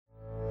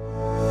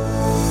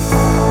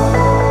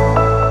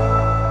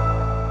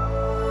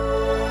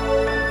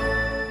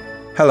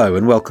Hello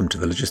and welcome to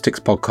the Logistics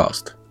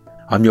Podcast.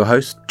 I'm your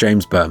host,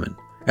 James Burman,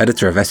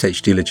 editor of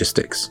SHD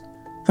Logistics.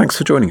 Thanks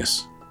for joining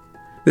us.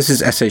 This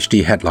is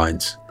SHD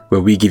Headlines, where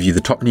we give you the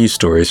top news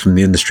stories from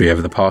the industry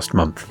over the past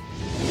month.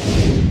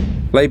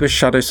 Labour's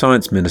Shadow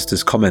Science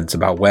Minister's comments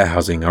about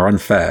warehousing are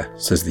unfair,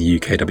 says the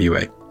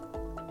UKWA.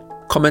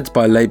 Comments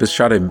by Labour's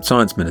Shadow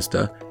Science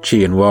Minister, Chi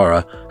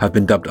have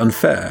been dubbed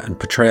unfair and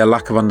portray a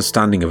lack of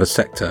understanding of a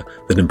sector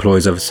that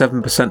employs over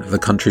 7% of the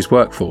country's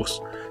workforce,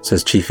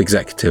 says Chief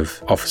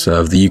Executive Officer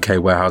of the UK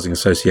Warehousing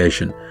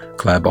Association,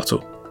 Claire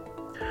Bottle.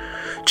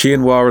 Chi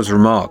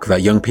remark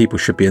that young people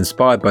should be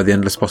inspired by the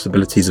endless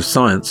possibilities of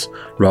science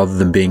rather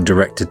than being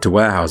directed to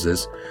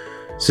warehouses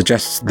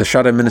suggests the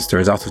Shadow Minister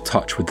is out of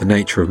touch with the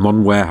nature of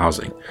modern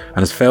warehousing and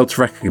has failed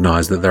to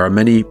recognise that there are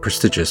many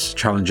prestigious,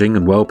 challenging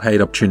and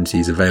well-paid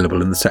opportunities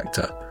available in the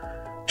sector.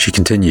 She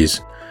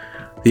continues,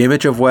 "The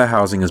image of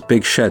warehousing as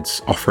big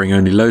sheds offering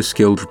only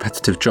low-skilled,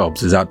 repetitive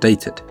jobs is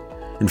outdated.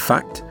 In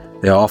fact,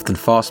 they are often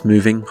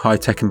fast-moving,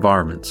 high-tech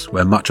environments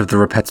where much of the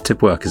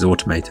repetitive work is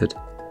automated.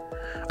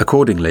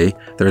 Accordingly,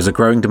 there is a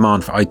growing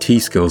demand for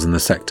IT skills in the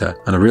sector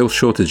and a real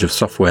shortage of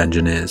software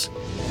engineers."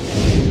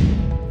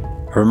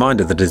 A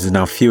reminder that it is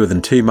now fewer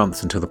than 2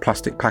 months until the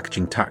plastic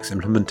packaging tax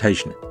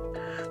implementation.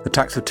 The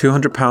tax of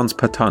 £200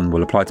 per tonne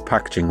will apply to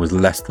packaging with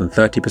less than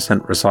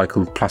 30%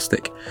 recycled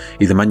plastic,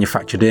 either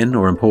manufactured in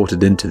or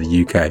imported into the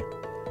UK.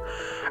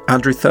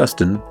 Andrew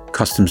Thurston,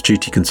 Customs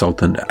Duty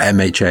Consultant at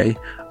MHA,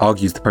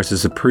 argues the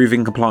process of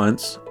proving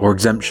compliance or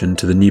exemption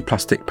to the new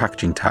plastic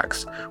packaging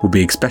tax will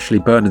be especially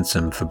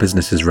burdensome for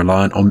businesses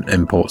reliant on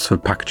imports for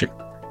packaging.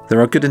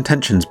 There are good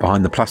intentions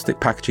behind the plastic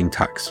packaging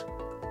tax,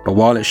 but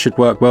while it should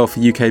work well for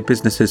UK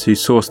businesses who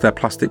source their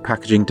plastic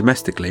packaging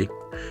domestically,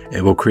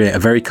 it will create a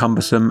very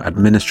cumbersome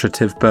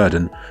administrative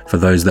burden for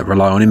those that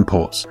rely on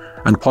imports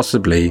and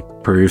possibly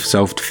prove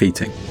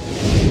self-defeating.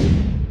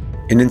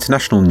 In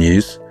international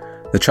news,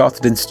 the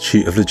Chartered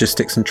Institute of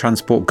Logistics and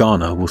Transport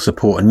Ghana will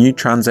support a new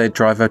Transaid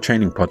driver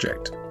training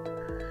project.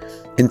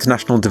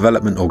 International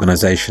development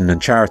organisation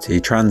and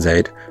charity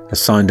Transaid has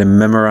signed a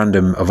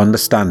Memorandum of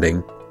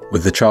Understanding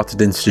with the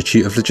Chartered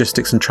Institute of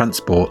Logistics and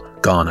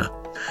Transport Ghana,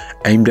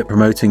 aimed at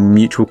promoting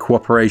mutual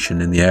cooperation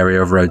in the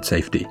area of road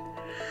safety.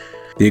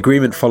 The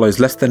agreement follows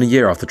less than a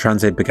year after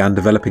Transaid began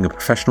developing a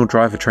professional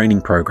driver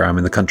training programme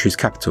in the country's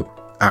capital,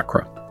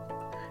 Accra,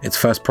 its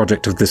first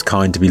project of this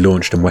kind to be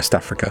launched in West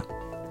Africa.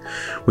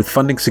 With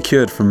funding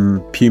secured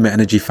from Puma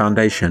Energy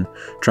Foundation,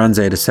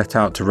 Transaid has set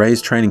out to raise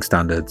training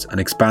standards and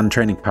expand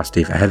training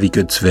capacity for heavy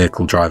goods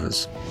vehicle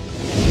drivers.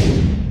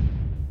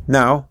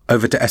 Now,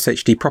 over to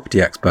SHD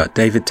property expert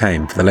David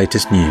Thame for the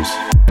latest news.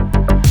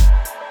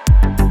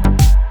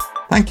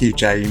 Thank you,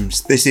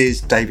 James. This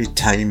is David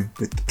Thame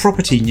with the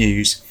property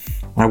news.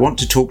 I want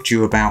to talk to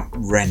you about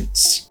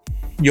rents.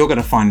 You're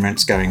going to find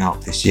rents going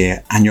up this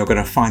year, and you're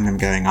going to find them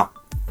going up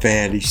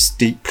fairly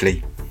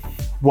steeply.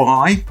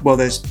 Why? Well,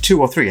 there's 2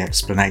 or 3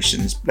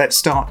 explanations. Let's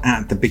start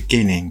at the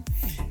beginning.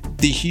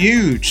 The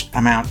huge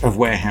amount of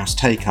warehouse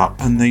take-up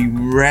and the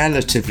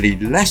relatively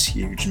less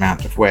huge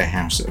amount of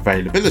warehouse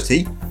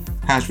availability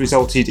has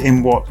resulted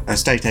in what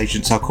estate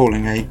agents are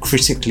calling a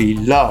critically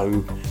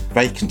low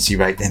vacancy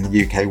rate in the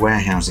UK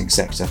warehousing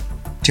sector.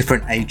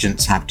 Different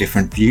agents have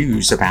different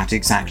views about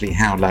exactly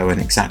how low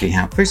and exactly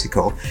how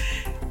critical.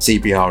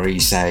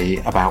 CBRE say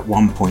about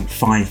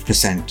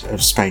 1.5%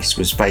 of space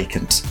was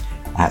vacant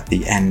at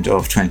the end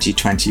of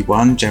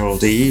 2021.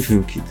 Gerald Eve,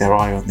 who keep their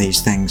eye on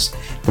these things,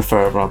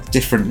 prefer a rather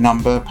different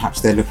number.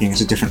 Perhaps they're looking at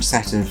a different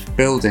set of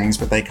buildings,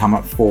 but they come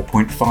up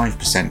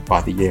 4.5%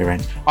 by the year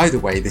end. Either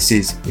way, this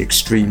is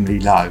extremely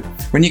low.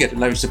 When you get a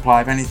low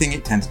supply of anything,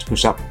 it tends to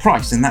push up the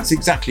price, and that's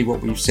exactly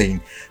what we've seen.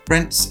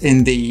 Rents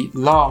in the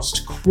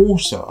last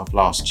quarter of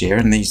last year,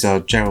 and these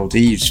are Gerald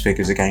Eve's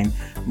figures again,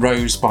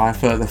 rose by a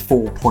further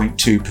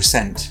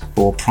 4.2%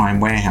 for prime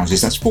warehouses.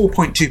 That's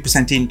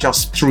 4.2% in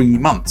just 3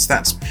 months.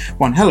 That's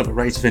one hell of a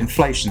rate of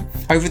inflation.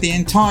 Over the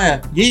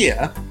entire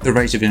year, the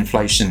rate of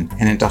inflation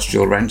in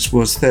industrial rents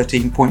was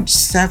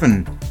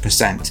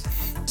 13.7%.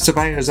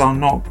 Surveyors are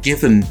not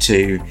given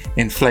to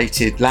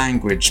inflated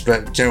language,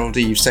 but Gerald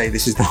Eve say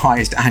this is the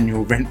highest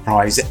annual rent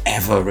rise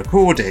ever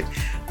recorded,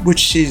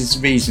 which is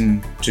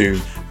reason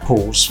to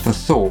pause for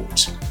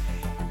thought.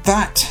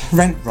 That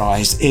rent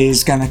rise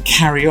is going to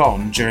carry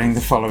on during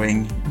the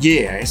following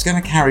year. It's going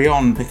to carry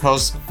on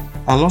because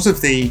a lot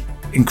of the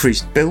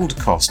increased build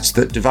costs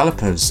that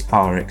developers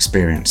are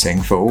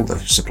experiencing, for all the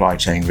supply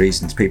chain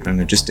reasons people in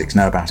logistics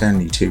know about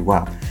only too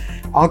well,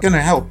 are going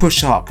to help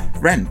push up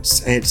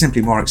rents. It's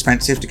simply more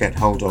expensive to get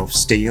hold of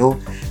steel,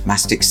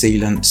 mastic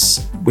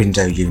sealants,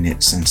 window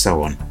units and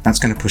so on. That's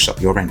going to push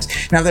up your rents.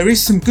 Now, there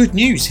is some good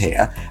news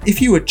here.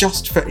 If you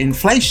adjust for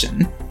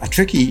inflation, a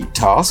tricky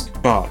task,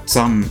 but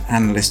some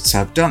analysts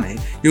have done it,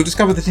 you'll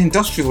discover that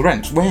industrial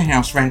rents,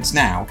 warehouse rents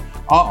now,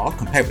 are,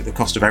 compared with the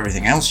cost of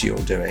everything else you're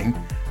doing,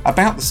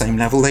 about the same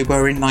level they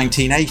were in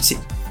 1980.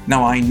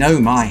 Now, I know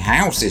my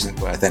house isn't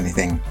worth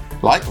anything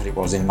like what it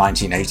was in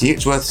 1980,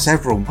 it's worth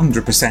several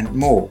 100%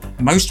 more.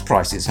 Most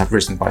prices have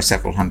risen by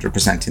several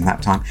 100% in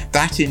that time.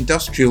 That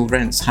industrial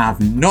rents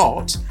have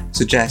not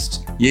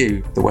suggests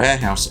you, the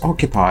warehouse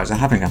occupiers, are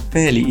having a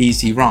fairly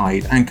easy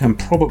ride and can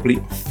probably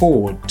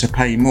afford to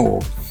pay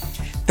more.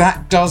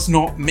 That does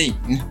not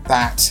mean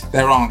that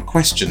there aren't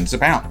questions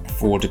about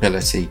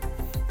affordability.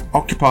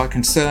 Occupier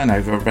concern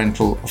over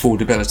rental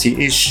affordability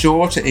is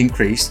sure to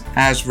increase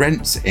as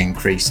rents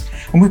increase,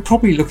 and we're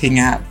probably looking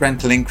at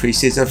rental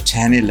increases of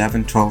 10,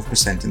 11,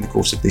 12% in the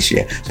course of this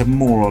year, so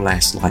more or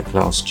less like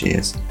last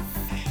year's.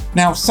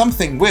 Now,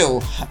 something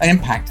will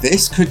impact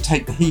this, could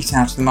take the heat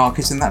out of the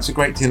market, and that's a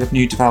great deal of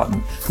new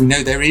development. We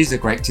know there is a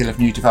great deal of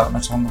new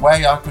development on the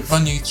way. I could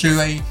run you through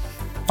a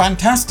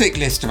fantastic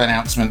list of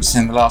announcements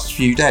in the last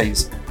few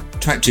days.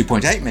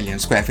 2.8 million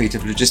square feet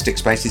of logistics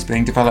space is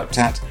being developed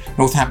at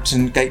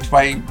Northampton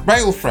Gateway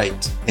Rail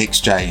Freight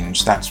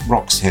Exchange. That's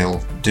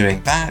Wroxhill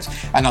doing that.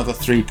 Another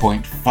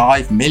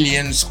 3.5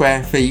 million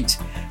square feet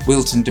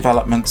Wilton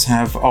developments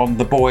have on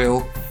the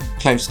boil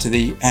close to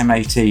the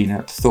M18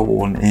 at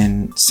Thorn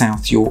in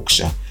South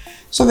Yorkshire.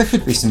 So there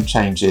could be some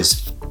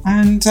changes,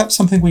 and that's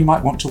something we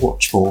might want to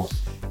watch for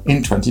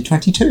in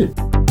 2022.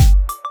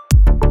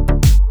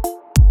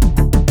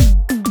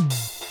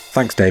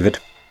 Thanks, David.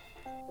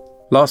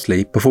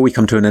 Lastly, before we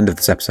come to an end of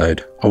this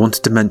episode, I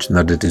wanted to mention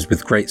that it is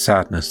with great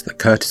sadness that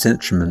Curtis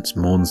Instruments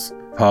mourns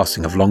the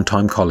passing of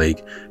longtime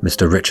colleague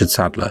Mr. Richard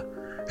Sadler,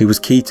 who was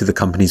key to the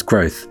company's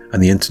growth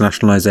and the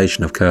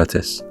internationalisation of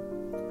Curtis.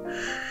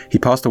 He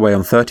passed away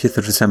on 30th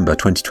of December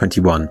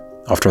 2021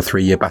 after a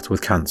 3-year battle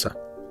with cancer.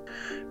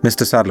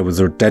 Mr. Sadler was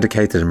a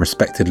dedicated and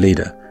respected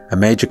leader, a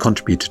major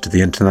contributor to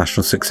the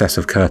international success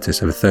of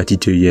Curtis over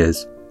 32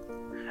 years.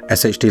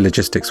 SHD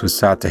Logistics was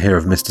sad to hear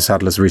of Mr.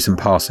 Sadler's recent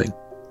passing.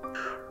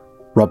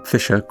 Rob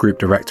Fisher, Group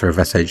Director of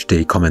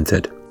SHD,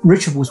 commented,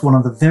 "Richard was one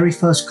of the very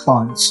first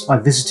clients I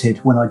visited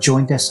when I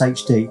joined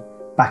SHD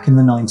back in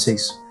the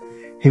 90s.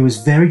 He was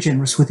very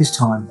generous with his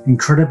time,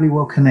 incredibly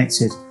well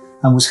connected,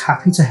 and was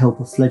happy to help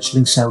a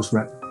fledgling sales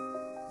rep.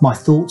 My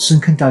thoughts and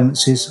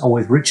condolences are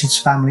with Richard's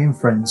family and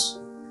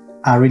friends.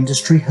 Our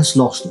industry has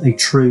lost a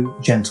true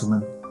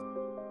gentleman."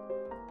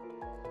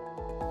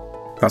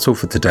 That's all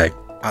for today.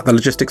 At the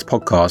Logistics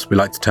Podcast, we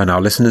like to turn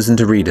our listeners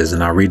into readers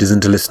and our readers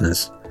into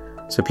listeners.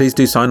 So please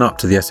do sign up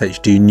to the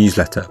SHD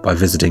newsletter by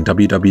visiting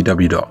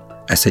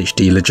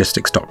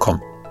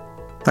www.shdlogistics.com.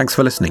 Thanks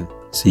for listening.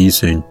 See you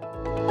soon.